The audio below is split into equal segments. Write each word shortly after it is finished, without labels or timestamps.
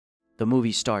The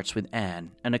movie starts with Anne,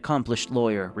 an accomplished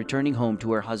lawyer, returning home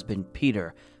to her husband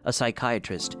Peter, a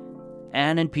psychiatrist.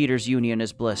 Anne and Peter's union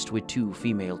is blessed with 2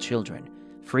 female children,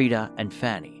 Frida and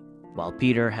Fanny, while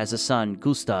Peter has a son,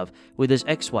 Gustav, with his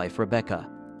ex-wife Rebecca.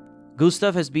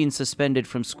 Gustav has been suspended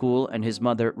from school and his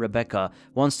mother, Rebecca,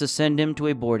 wants to send him to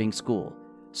a boarding school,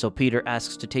 so Peter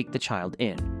asks to take the child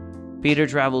in. Peter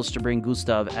travels to bring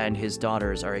Gustav, and his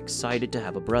daughters are excited to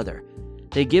have a brother.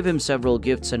 They give him several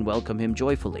gifts and welcome him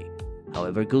joyfully.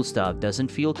 However, Gustav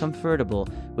doesn't feel comfortable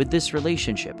with this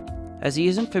relationship, as he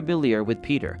isn't familiar with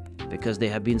Peter because they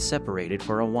have been separated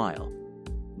for a while.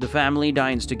 The family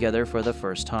dines together for the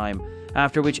first time,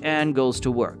 after which Anne goes to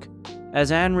work.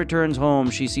 As Anne returns home,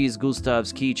 she sees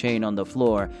Gustav's keychain on the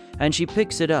floor, and she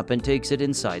picks it up and takes it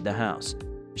inside the house.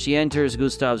 She enters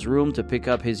Gustav's room to pick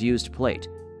up his used plate.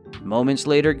 Moments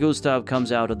later, Gustav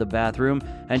comes out of the bathroom,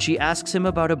 and she asks him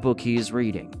about a book he is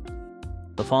reading.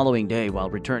 The following day, while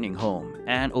returning home,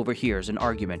 Anne overhears an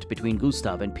argument between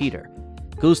Gustav and Peter.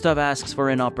 Gustav asks for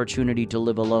an opportunity to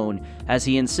live alone, as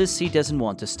he insists he doesn't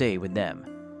want to stay with them.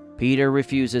 Peter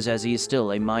refuses as he is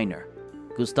still a minor.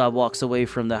 Gustav walks away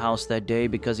from the house that day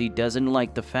because he doesn't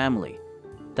like the family.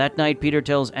 That night, Peter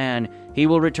tells Anne he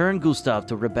will return Gustav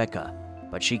to Rebecca,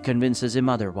 but she convinces him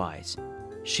otherwise.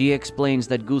 She explains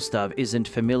that Gustav isn't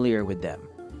familiar with them,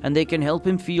 and they can help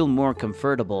him feel more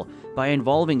comfortable by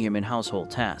involving him in household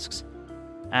tasks.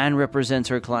 Anne represents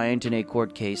her client in a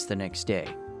court case the next day.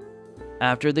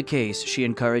 After the case, she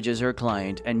encourages her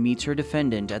client and meets her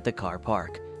defendant at the car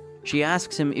park. She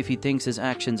asks him if he thinks his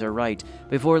actions are right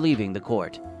before leaving the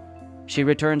court. She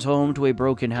returns home to a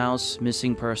broken house,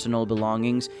 missing personal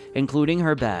belongings, including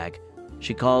her bag.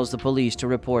 She calls the police to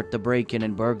report the break-in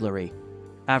and burglary.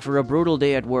 After a brutal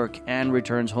day at work, Anne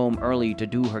returns home early to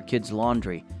do her kids'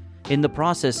 laundry. In the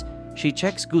process, she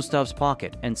checks Gustav's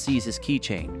pocket and sees his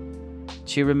keychain.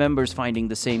 She remembers finding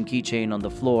the same keychain on the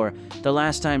floor the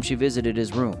last time she visited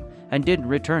his room and didn't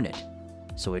return it,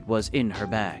 so it was in her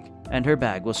bag, and her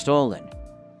bag was stolen.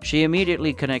 She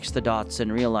immediately connects the dots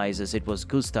and realizes it was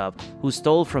Gustav who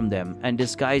stole from them and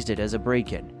disguised it as a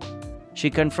break-in. She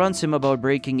confronts him about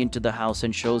breaking into the house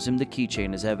and shows him the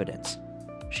keychain as evidence.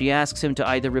 She asks him to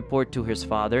either report to his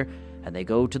father, and they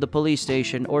go to the police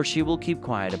station, or she will keep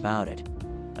quiet about it,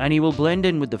 and he will blend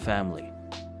in with the family.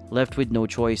 Left with no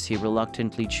choice, he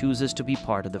reluctantly chooses to be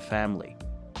part of the family.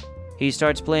 He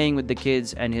starts playing with the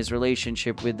kids, and his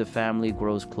relationship with the family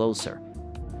grows closer.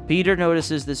 Peter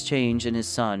notices this change in his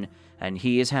son, and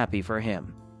he is happy for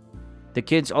him. The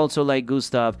kids also like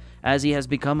Gustav, as he has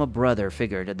become a brother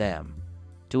figure to them.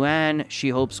 To Anne, she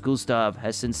hopes Gustav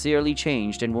has sincerely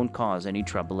changed and won't cause any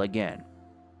trouble again.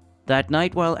 That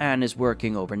night, while Anne is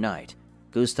working overnight,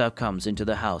 Gustav comes into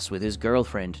the house with his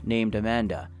girlfriend named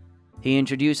Amanda. He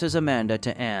introduces Amanda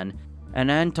to Anne, and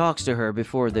Anne talks to her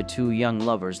before the 2 young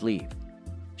lovers leave.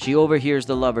 She overhears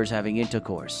the lovers having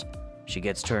intercourse. She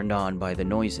gets turned on by the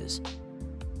noises.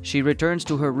 She returns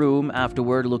to her room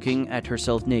afterward, looking at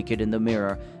herself naked in the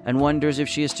mirror, and wonders if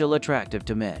she is still attractive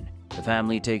to men. The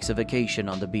family takes a vacation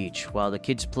on the beach while the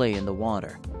kids play in the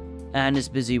water. Anne is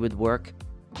busy with work.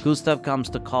 Gustav comes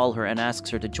to call her and asks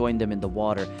her to join them in the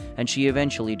water, and she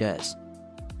eventually does.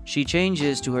 She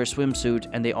changes to her swimsuit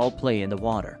and they all play in the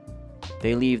water.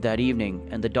 They leave that evening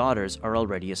and the daughters are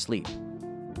already asleep.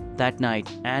 That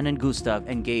night, Anne and Gustav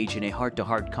engage in a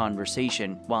heart-to-heart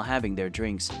conversation while having their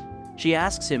drinks. She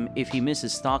asks him if he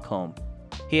misses Stockholm.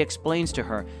 He explains to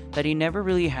her that he never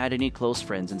really had any close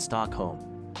friends in Stockholm,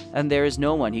 and there is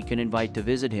no one he can invite to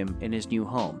visit him in his new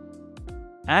home.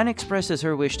 Anne expresses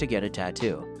her wish to get a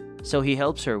tattoo, so he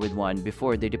helps her with one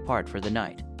before they depart for the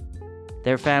night.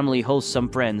 Their family hosts some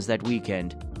friends that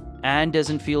weekend. Anne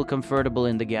doesn't feel comfortable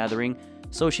in the gathering,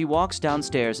 so she walks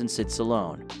downstairs and sits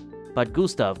alone. But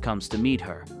Gustav comes to meet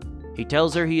her. He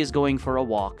tells her he is going for a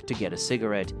walk to get a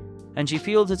cigarette, and she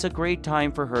feels it's a great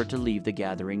time for her to leave the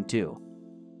gathering too.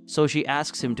 So she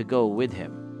asks him to go with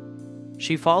him.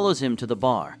 She follows him to the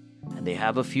bar, and they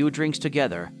have a few drinks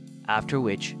together, after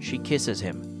which she kisses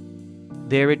him.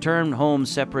 They return home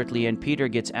separately, and Peter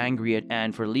gets angry at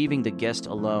Anne for leaving the guest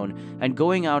alone and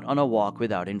going out on a walk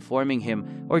without informing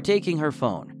him or taking her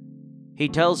phone. He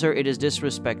tells her it is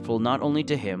disrespectful not only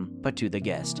to him, but to the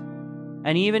guest.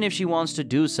 And even if she wants to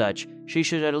do such, she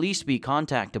should at least be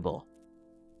contactable.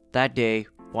 That day,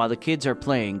 while the kids are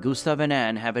playing, Gustav and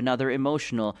Anne have another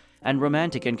emotional and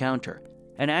romantic encounter,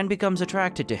 and Anne becomes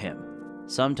attracted to him.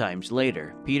 Sometimes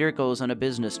later, Peter goes on a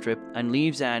business trip and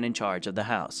leaves Anne in charge of the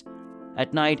house.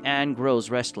 At night, Anne grows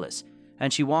restless,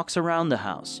 and she walks around the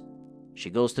house. She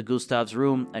goes to Gustav's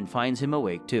room and finds him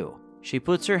awake too. She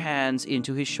puts her hands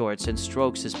into his shorts and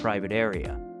strokes his private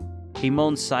area. He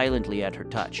moans silently at her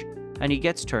touch, and he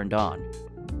gets turned on.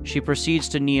 She proceeds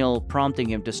to kneel, prompting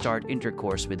him to start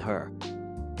intercourse with her.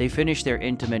 They finish their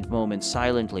intimate moments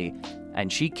silently,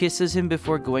 and she kisses him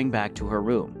before going back to her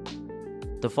room.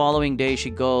 The following day,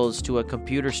 she goes to a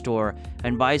computer store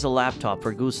and buys a laptop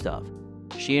for Gustav.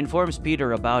 She informs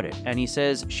Peter about it, and he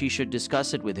says she should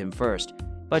discuss it with him first,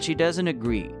 but she doesn't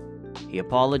agree. He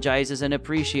apologizes and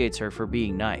appreciates her for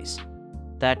being nice.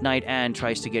 That night, Anne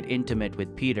tries to get intimate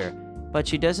with Peter, but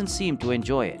she doesn't seem to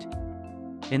enjoy it.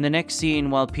 In the next scene,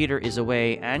 while Peter is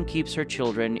away, Anne keeps her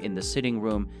children in the sitting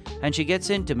room, and she gets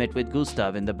intimate with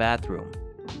Gustav in the bathroom.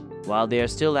 While they are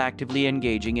still actively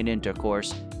engaging in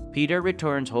intercourse, Peter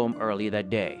returns home early that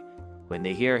day. When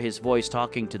they hear his voice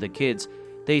talking to the kids,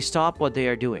 they stop what they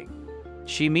are doing.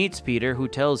 She meets Peter, who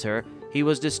tells her he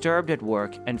was disturbed at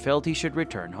work and felt he should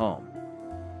return home.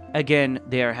 Again,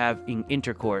 they are having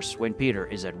intercourse when Peter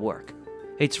is at work.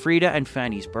 It's Frida and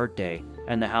Fanny's birthday,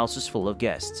 and the house is full of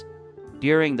guests.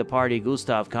 During the party,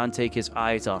 Gustav can't take his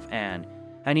eyes off Anne,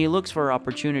 and he looks for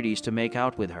opportunities to make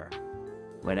out with her.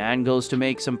 When Anne goes to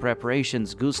make some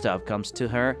preparations, Gustav comes to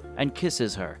her and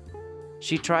kisses her.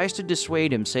 She tries to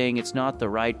dissuade him, saying it's not the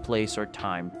right place or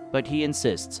time, but he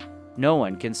insists no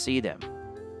one can see them.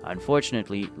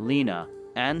 Unfortunately, Lena,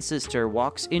 Anne's sister,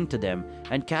 walks into them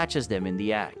and catches them in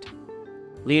the act.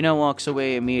 Lena walks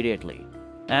away immediately.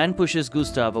 Anne pushes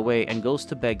Gustav away and goes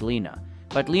to beg Lena,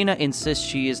 but Lena insists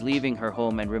she is leaving her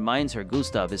home and reminds her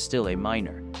Gustav is still a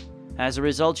minor. As a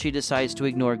result, she decides to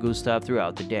ignore Gustav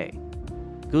throughout the day.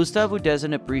 Gustav, who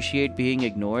doesn't appreciate being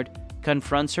ignored,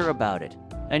 confronts her about it,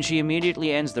 and she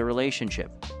immediately ends the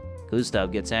relationship.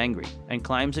 Gustav gets angry and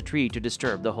climbs a tree to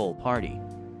disturb the whole party.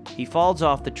 He falls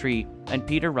off the tree, and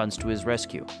Peter runs to his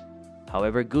rescue.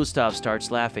 However, Gustav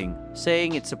starts laughing,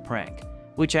 saying it's a prank,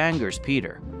 which angers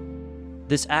Peter.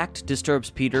 This act disturbs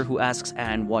Peter, who asks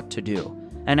Anne what to do,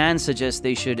 and Anne suggests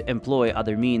they should employ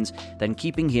other means than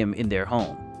keeping him in their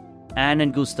home. Anne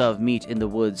and Gustav meet in the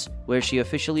woods, where she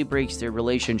officially breaks their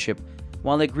relationship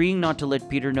while agreeing not to let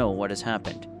Peter know what has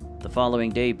happened. The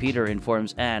following day, Peter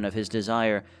informs Anne of his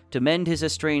desire to mend his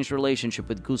estranged relationship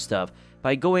with Gustav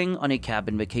by going on a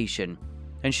cabin vacation,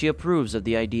 and she approves of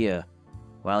the idea.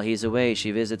 While he's away,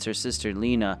 she visits her sister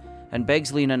Lena and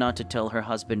begs Lena not to tell her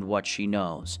husband what she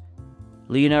knows.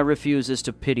 Lena refuses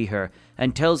to pity her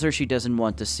and tells her she doesn't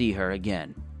want to see her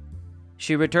again.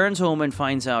 She returns home and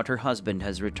finds out her husband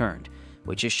has returned,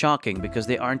 which is shocking because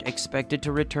they aren't expected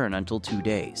to return until 2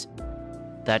 days.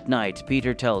 That night,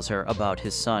 Peter tells her about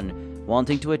his son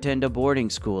wanting to attend a boarding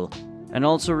school and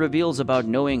also reveals about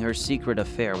knowing her secret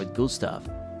affair with Gustav.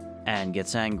 Anne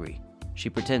gets angry. She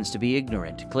pretends to be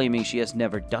ignorant, claiming she has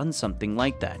never done something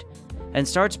like that, and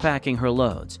starts packing her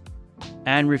loads.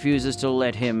 Anne refuses to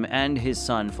let him and his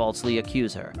son falsely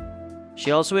accuse her.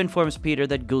 She also informs Peter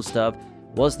that Gustav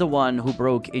was the one who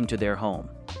broke into their home,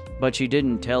 but she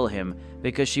didn't tell him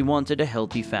because she wanted a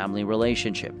healthy family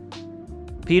relationship.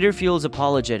 Peter feels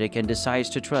apologetic and decides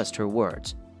to trust her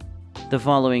words. The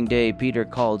following day, Peter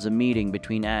calls a meeting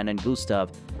between Anne and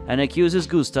Gustav and accuses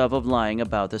Gustav of lying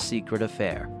about the secret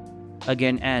affair.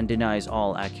 Again, Anne denies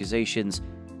all accusations.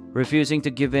 Refusing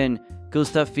to give in,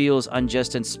 Gustav feels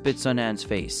unjust and spits on Anne's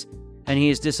face, and he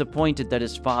is disappointed that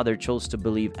his father chose to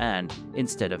believe Anne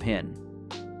instead of him.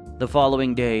 The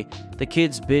following day, the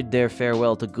kids bid their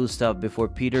farewell to Gustav before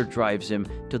Peter drives him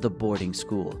to the boarding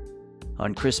school.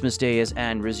 On Christmas Day, as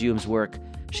Anne resumes work,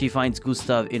 she finds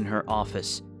Gustav in her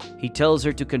office. He tells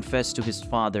her to confess to his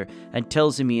father and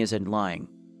tells him he isn't lying.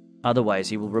 Otherwise,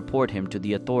 he will report him to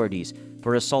the authorities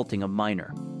for assaulting a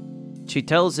minor. She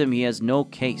tells him he has no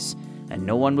case and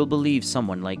no one will believe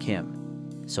someone like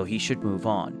him, so he should move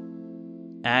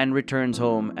on. Anne returns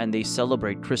home and they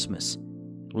celebrate Christmas.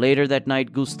 Later that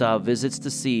night, Gustav visits to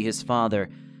see his father,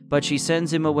 but she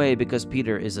sends him away because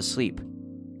Peter is asleep.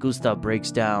 Gustav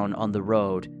breaks down on the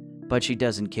road, but she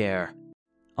doesn't care.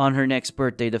 On her next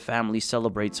birthday, the family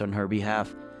celebrates on her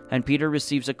behalf, and Peter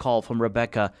receives a call from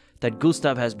Rebecca that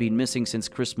Gustav has been missing since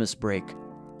Christmas break.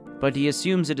 But he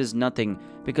assumes it is nothing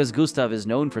because Gustav is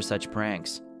known for such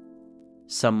pranks.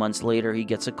 Some months later, he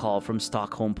gets a call from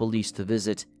Stockholm police to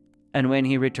visit, and when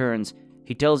he returns,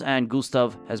 he tells Anne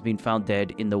Gustav has been found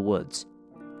dead in the woods.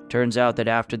 Turns out that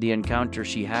after the encounter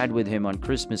she had with him on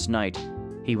Christmas night,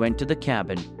 he went to the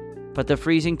cabin, but the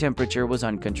freezing temperature was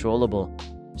uncontrollable,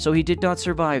 so he did not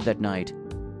survive that night.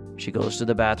 She goes to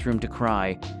the bathroom to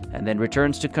cry, and then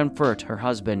returns to comfort her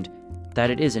husband that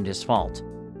it isn't his fault.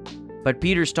 But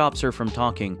Peter stops her from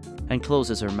talking and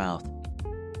closes her mouth.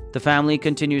 The family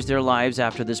continues their lives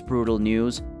after this brutal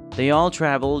news. They all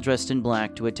travel dressed in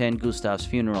black to attend Gustav's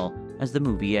funeral as the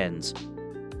movie ends.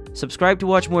 Subscribe to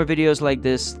watch more videos like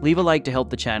this, leave a like to help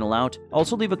the channel out,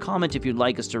 also leave a comment if you'd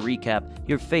like us to recap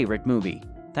your favorite movie.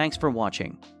 Thanks for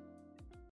watching.